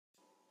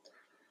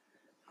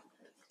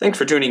Thanks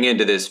for tuning in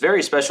to this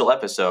very special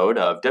episode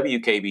of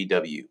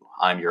WKBW.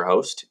 I'm your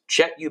host,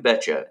 Chet You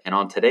Betcha, and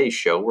on today's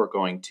show, we're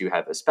going to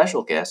have a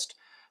special guest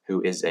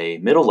who is a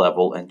middle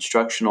level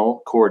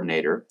instructional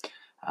coordinator.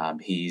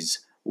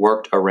 He's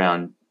worked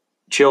around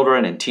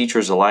children and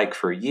teachers alike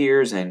for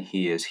years, and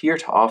he is here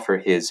to offer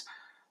his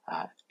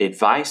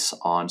advice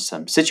on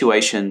some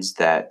situations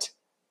that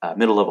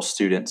middle level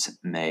students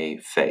may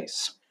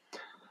face.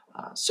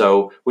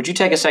 So, would you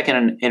take a second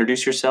and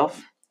introduce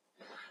yourself?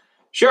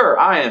 Sure,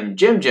 I am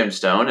Jim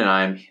Gemstone,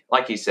 and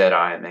like he said,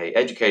 I am an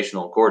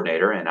educational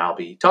coordinator, and I'll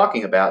be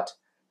talking about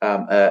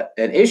several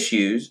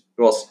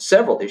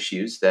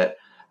issues that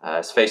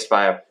is faced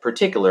by a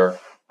particular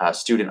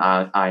student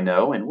I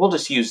know, and we'll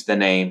just use the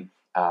name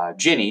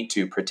Jenny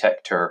to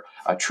protect her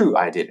true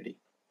identity.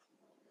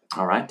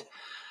 All right.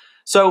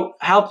 So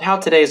how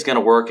today is going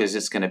to work is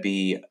it's going to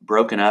be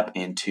broken up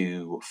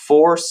into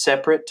 4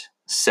 separate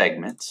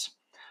segments.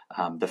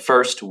 The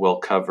first will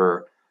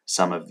cover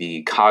some of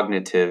the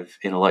cognitive,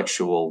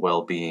 intellectual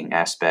well-being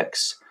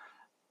aspects.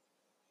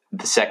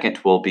 The second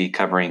will be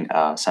covering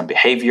some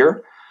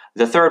behavior.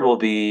 The third will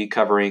be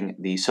covering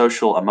the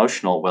social,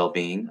 emotional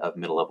well-being of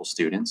middle-level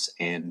students.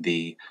 And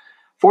the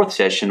fourth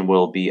session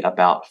will be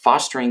about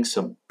fostering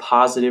some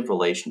positive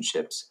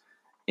relationships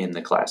in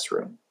the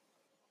classroom.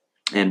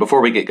 And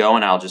before we get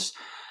going, I'll just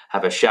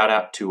have a shout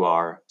out to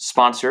our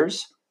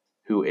sponsors,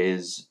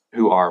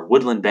 who are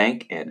Woodland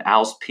Bank and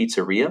Al's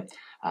Pizzeria.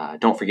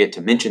 Don't forget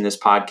to mention this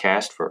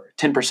podcast for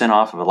 10%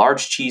 off of a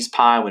large cheese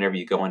pie whenever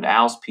you go into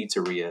Al's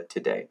Pizzeria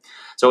today.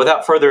 So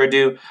without further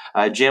ado,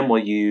 Jim, will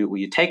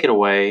you take it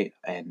away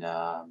and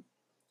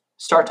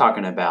start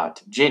talking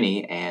about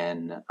Jenny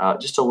and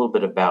just a little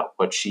bit about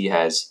what she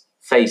has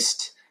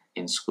faced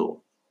in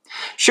school?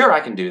 Sure,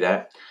 I can do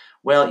that.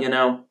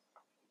 Well,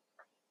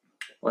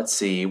 let's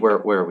see, where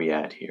are we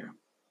at here?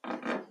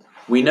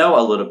 We know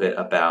a little bit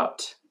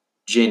about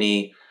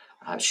Jenny.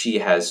 She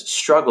has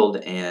struggled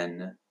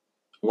in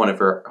one of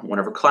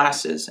her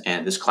classes,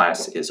 and this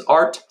class is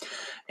art.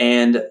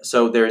 And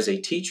so there's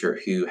a teacher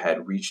who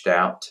had reached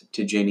out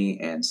to Jenny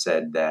and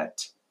said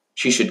that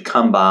she should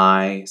come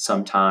by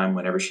sometime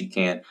whenever she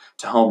can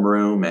to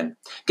homeroom and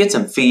get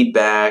some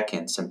feedback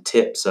and some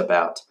tips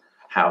about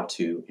how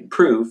to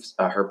improve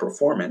her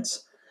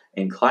performance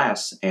in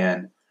class.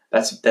 And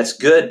that's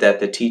good that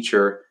the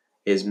teacher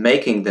is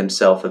making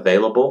themselves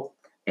available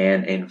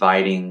and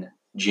inviting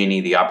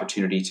Jenny the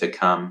opportunity to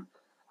come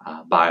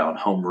by on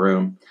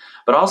homeroom.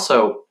 But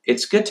also,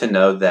 it's good to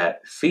know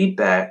that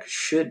feedback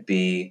should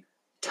be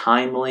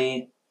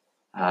timely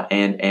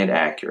and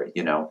accurate.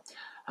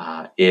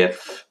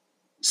 If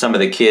some of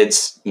the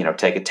kids,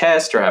 take a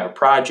test or have a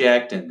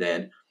project, and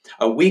then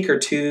a week or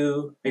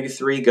 2, maybe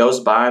 3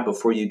 goes by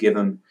before you give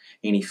them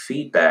any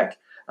feedback,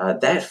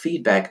 that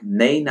feedback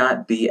may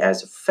not be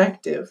as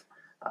effective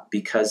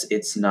because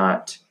it's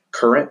not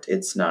current,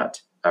 it's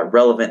not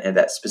relevant at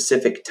that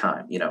specific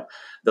time.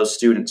 Those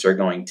students are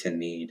going to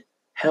need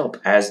help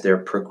as they're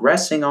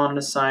progressing on an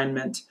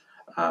assignment.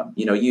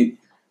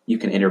 You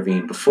can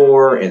intervene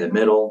before, in the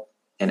middle,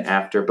 and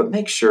after, but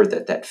make sure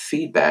that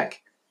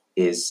feedback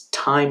is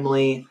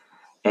timely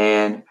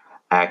and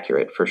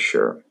accurate for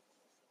sure.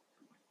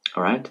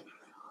 All right.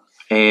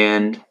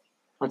 And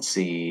let's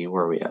see,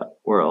 where are we at?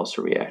 Where else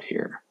are we at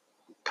here?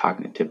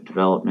 Cognitive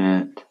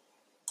development.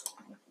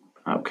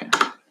 Okay.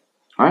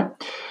 All right.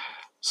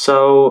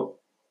 So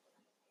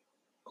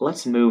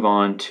let's move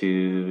on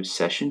to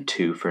session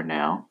 2 for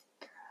now,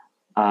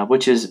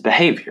 which is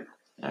behavior.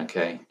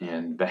 Okay,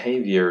 and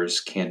behaviors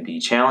can be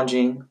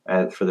challenging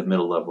for the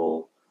middle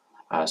level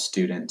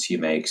students. You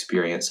may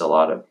experience a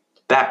lot of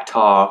back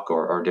talk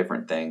or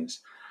different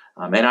things.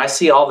 And I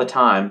see all the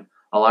time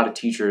a lot of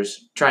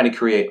teachers trying to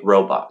create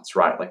robots,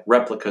 right? Like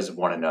replicas of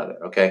one another,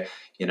 okay?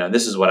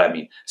 This is what I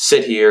mean.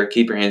 Sit here,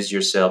 keep your hands to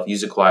yourself,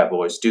 use a quiet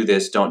voice, do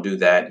this, don't do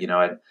that.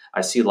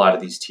 I see a lot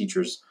of these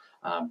teachers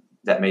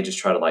that may just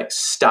try to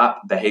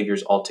stop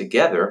behaviors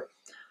altogether.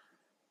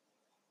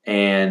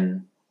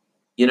 And,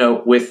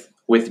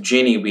 with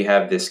Jenny, we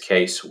have this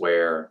case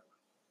where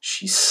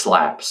she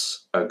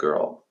slaps a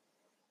girl,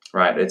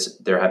 right?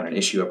 They're having an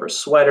issue over a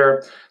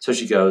sweater. So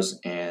she goes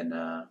and,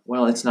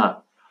 it's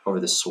not over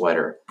the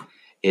sweater.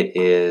 It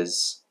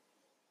is,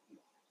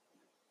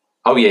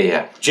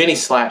 Jenny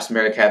slaps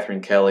Mary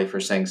Catherine Kelly for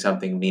saying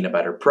something mean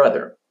about her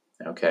brother,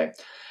 okay?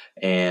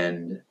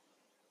 And,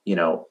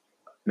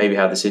 maybe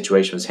how the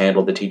situation was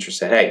handled, the teacher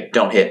said, hey,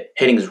 don't hit.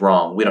 Hitting's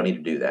wrong. We don't need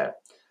to do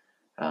that.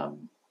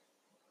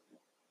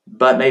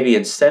 But maybe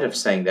instead of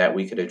saying that,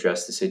 we could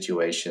address the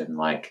situation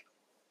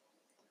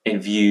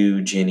and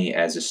view Jenny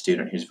as a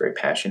student who's very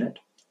passionate.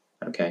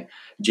 Okay,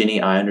 Jenny,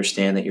 I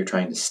understand that you're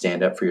trying to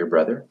stand up for your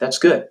brother. That's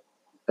good.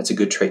 That's a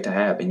good trait to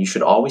have. And you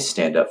should always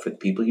stand up for the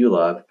people you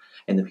love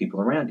and the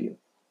people around you.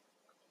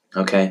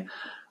 Okay,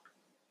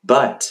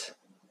 but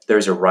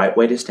there's a right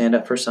way to stand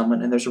up for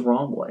someone and there's a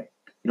wrong way.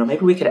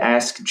 Maybe we could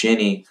ask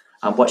Jenny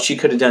what she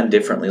could have done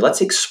differently. Let's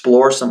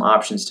explore some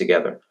options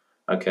together.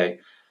 Okay.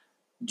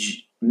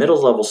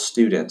 Middle level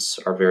students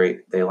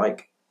they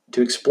like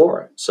to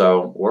explore.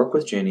 So work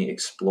with Ginny,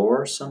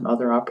 explore some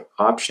other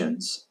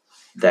options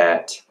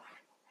that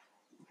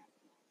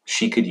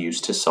she could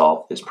use to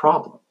solve this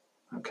problem.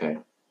 Okay.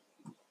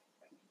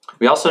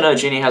 We also know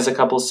Ginny has a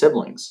couple of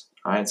siblings.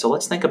 All right. So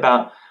let's think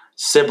about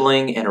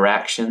sibling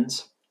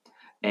interactions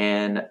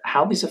and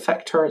how these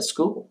affect her at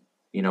school.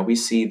 We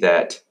see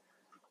that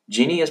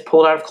Ginny is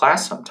pulled out of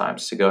class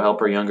sometimes to go help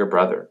her younger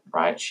brother,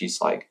 right?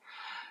 She's like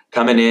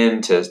coming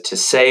in to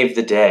save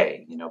the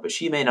day, but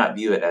she may not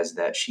view it as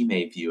that. She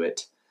may view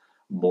it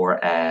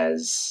more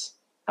as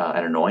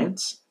an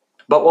annoyance.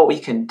 But what we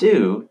can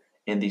do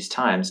in these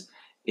times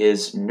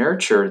is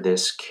nurture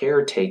this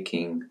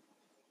caretaking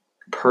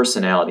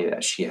personality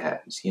that she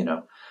has.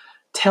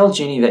 Tell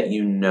Ginny that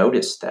you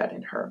noticed that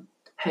in her.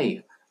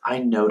 Hey, I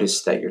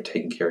noticed that you're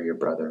taking care of your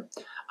brother.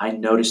 I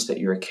noticed that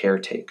you're a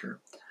caretaker.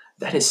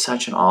 That is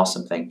such an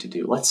awesome thing to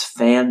do. Let's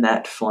fan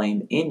that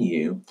flame in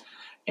you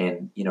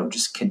and,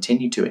 just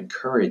continue to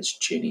encourage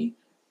Ginny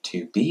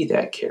to be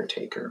that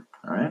caretaker.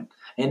 All right.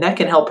 And that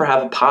can help her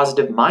have a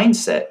positive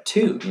mindset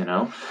too,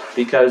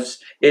 because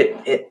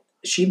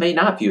she may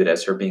not view it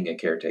as her being a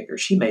caretaker.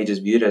 She may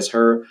just view it as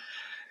her,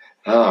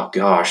 oh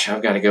gosh,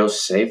 I've got to go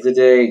save the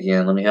day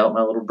again. Let me help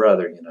my little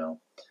brother,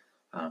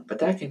 but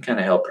that can kind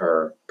of help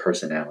her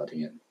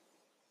personality. And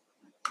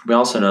we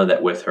also know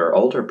that with her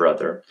older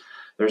brother,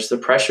 there's the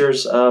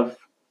pressures of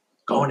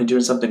going and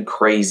doing something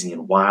crazy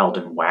and wild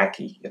and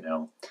wacky,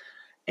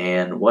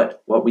 and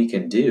what we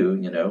can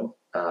do,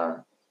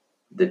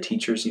 the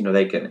teachers,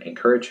 they can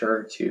encourage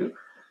her to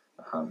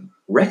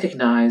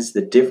recognize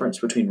the difference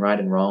between right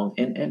and wrong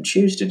and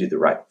choose to do the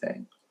right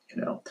thing,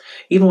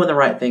 even when the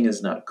right thing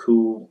is not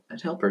cool,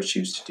 and help her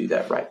choose to do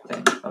that right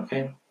thing.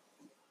 Okay.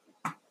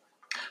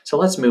 So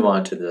let's move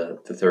on to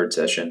the third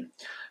session,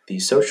 the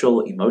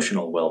social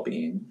emotional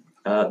well-being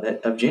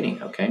of Ginny.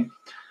 Okay.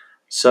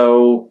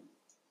 So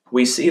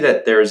we see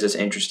that there's this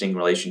interesting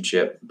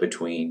relationship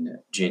between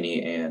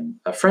Ginny and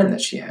a friend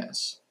that she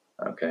has.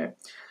 Okay.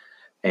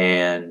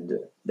 And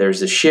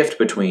there's a shift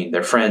between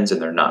they're friends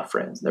and they're not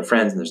friends. They're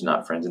friends and there's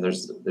not friends. And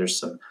there's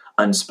some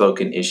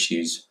unspoken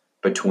issues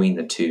between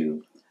the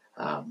two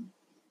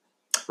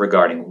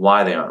regarding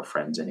why they aren't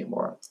friends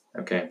anymore.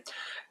 Okay.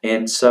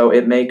 And so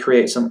it may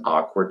create some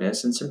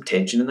awkwardness and some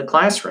tension in the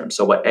classroom.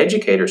 So what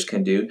educators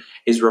can do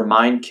is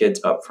remind kids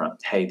up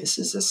front, hey, this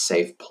is a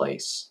safe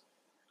place.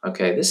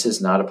 Okay. This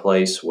is not a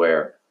place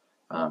where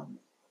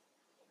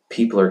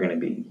people are going to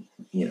be,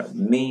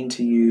 mean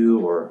to you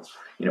or,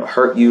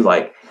 hurt you.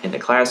 Like in the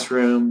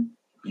classroom,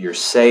 you're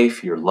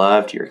safe, you're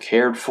loved, you're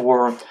cared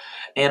for,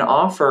 and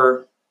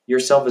offer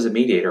yourself as a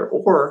mediator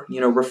or,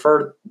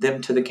 refer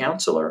them to the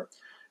counselor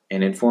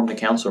and inform the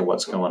counselor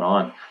what's going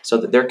on so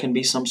that there can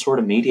be some sort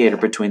of mediator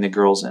between the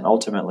girls and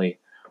ultimately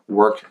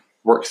work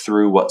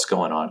through what's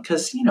going on.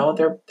 Because,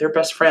 they're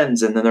best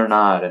friends and then they're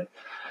not.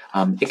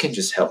 And it can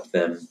just help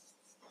them,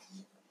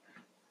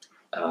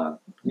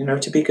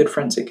 to be good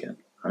friends again.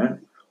 All right.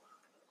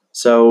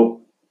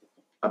 So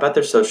about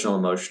their social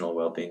and emotional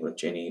well-being with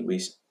Ginny,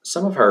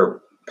 some of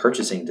her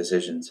purchasing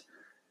decisions,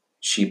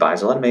 she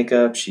buys a lot of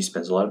makeup, she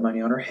spends a lot of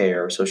money on her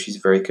hair, so she's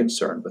very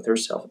concerned with her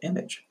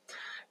self-image.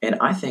 And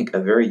I think a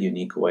very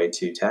unique way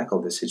to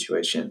tackle this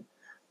situation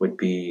would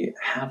be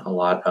have a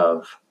lot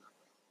of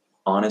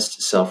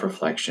honest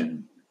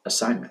self-reflection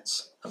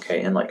assignments.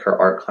 Okay, and like her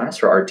art class,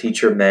 her art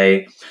teacher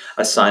may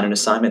assign an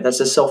assignment that's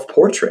a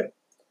self-portrait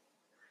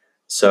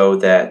so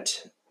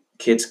that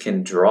kids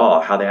can draw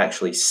how they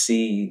actually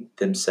see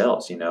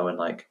themselves, and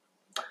like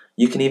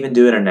you can even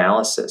do an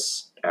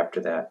analysis after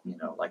that,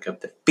 like of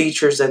the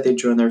features that they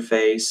drew in their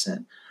face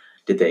and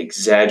did they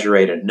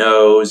exaggerate a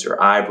nose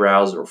or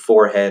eyebrows or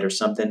forehead or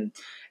something,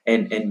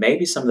 and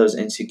maybe some of those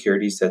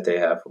insecurities that they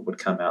have would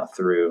come out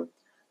through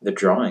the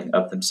drawing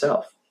of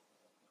themselves.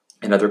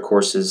 In other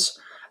courses,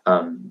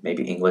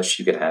 maybe English,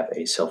 you could have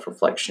a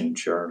self-reflection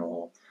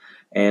journal,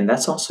 and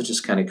that's also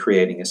just kind of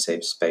creating a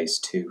safe space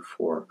too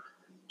for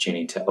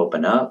Ginny to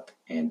open up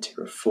and to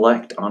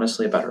reflect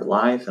honestly about her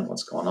life and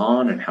what's going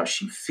on and how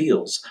she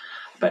feels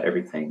about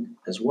everything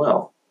as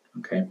well.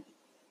 Okay.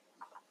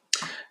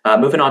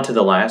 Moving on to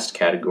the last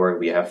category,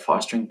 we have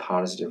fostering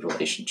positive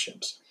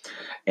relationships.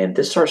 And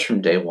this starts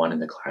from day one in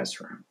the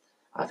classroom.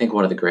 I think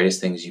one of the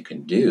greatest things you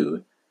can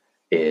do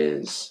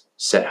is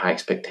set high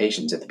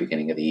expectations at the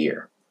beginning of the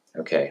year.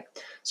 Okay.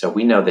 So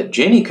we know that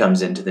Ginny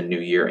comes into the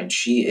new year and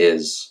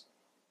she's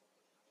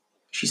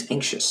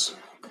anxious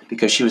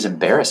because she was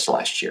embarrassed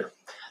last year.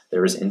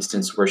 There was an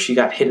instance where she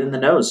got hit in the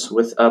nose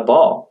with a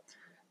ball,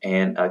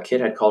 and a kid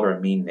had called her a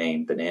mean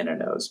name, banana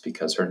nose,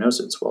 because her nose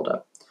had swelled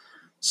up.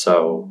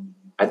 So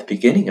at the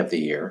beginning of the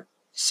year,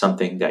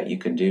 something that you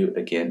can do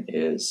again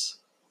is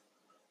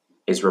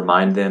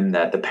remind them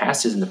that the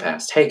past isn't the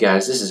past. Hey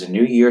guys, this is a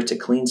new year. It's a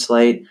clean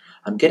slate.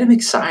 Get them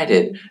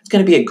excited. It's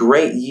going to be a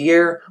great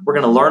year. We're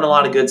going to learn a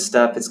lot of good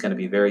stuff. It's going to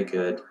be very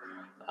good.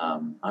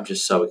 I'm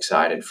just so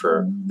excited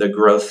for the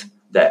growth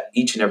that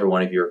each and every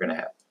one of you are going to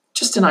have.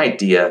 Just an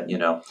idea,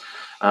 and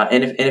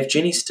if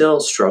Ginny still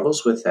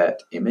struggles with that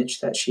image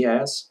that she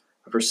has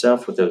of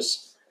herself, with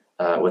those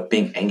with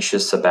being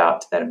anxious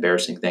about that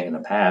embarrassing thing in the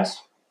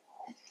past,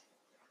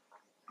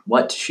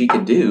 what she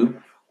can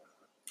do,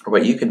 or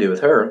what you can do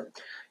with her,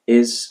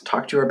 is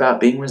talk to her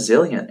about being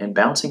resilient and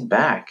bouncing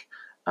back.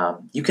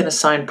 You can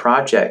assign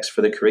projects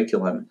for the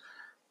curriculum.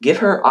 Give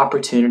her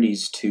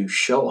opportunities to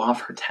show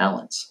off her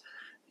talents.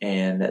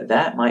 And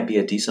that might be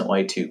a decent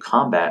way to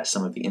combat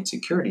some of the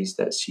insecurities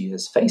that she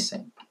is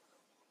facing.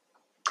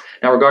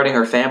 Now, regarding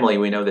her family,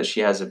 we know that she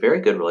has a very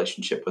good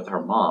relationship with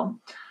her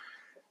mom.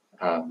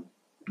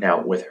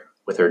 Now,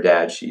 with her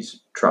dad,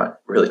 she's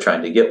really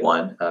trying to get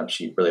one.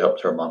 She really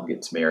hopes her mom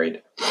gets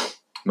married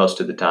most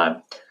of the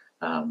time.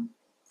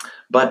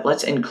 But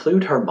let's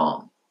include her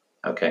mom,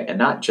 okay, and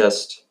not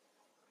just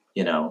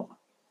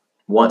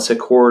once a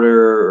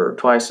quarter or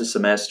twice a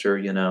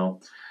semester.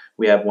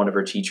 We have one of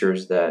her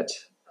teachers that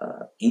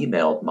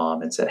emailed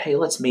mom and said, "Hey,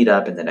 let's meet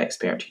up in the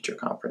next parent-teacher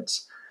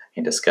conference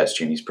and discuss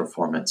Ginny's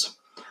performance."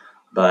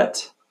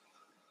 But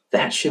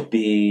that should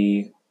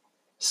be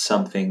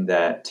something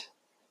that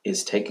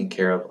is taken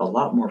care of a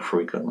lot more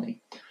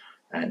frequently.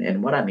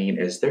 And what I mean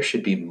is there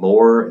should be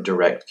more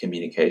direct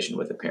communication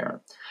with the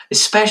parent,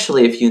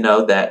 especially if you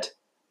know that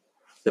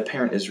the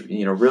parent is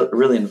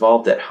really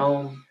involved at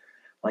home.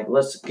 Like,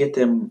 let's get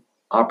them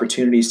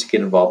opportunities to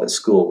get involved at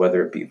school,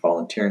 whether it be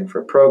volunteering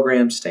for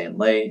programs, staying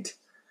late,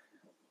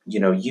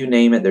 you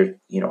name it. There's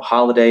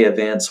holiday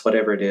events,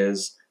 whatever it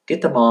is.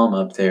 Get the mom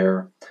up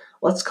there.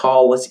 Let's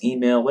call, let's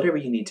email, whatever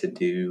you need to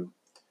do.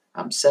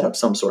 Set up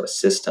some sort of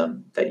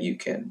system that you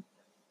can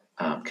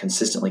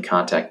consistently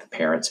contact the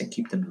parents and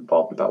keep them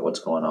involved about what's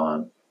going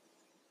on.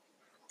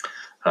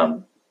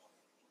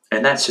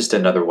 And that's just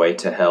another way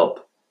to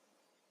help,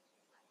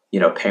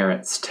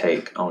 parents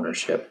take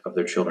ownership of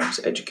their children's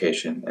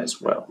education as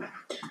well.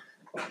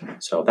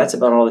 So that's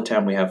about all the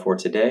time we have for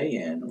today,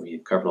 and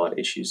we've covered a lot of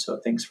issues. So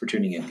thanks for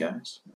tuning in, guys.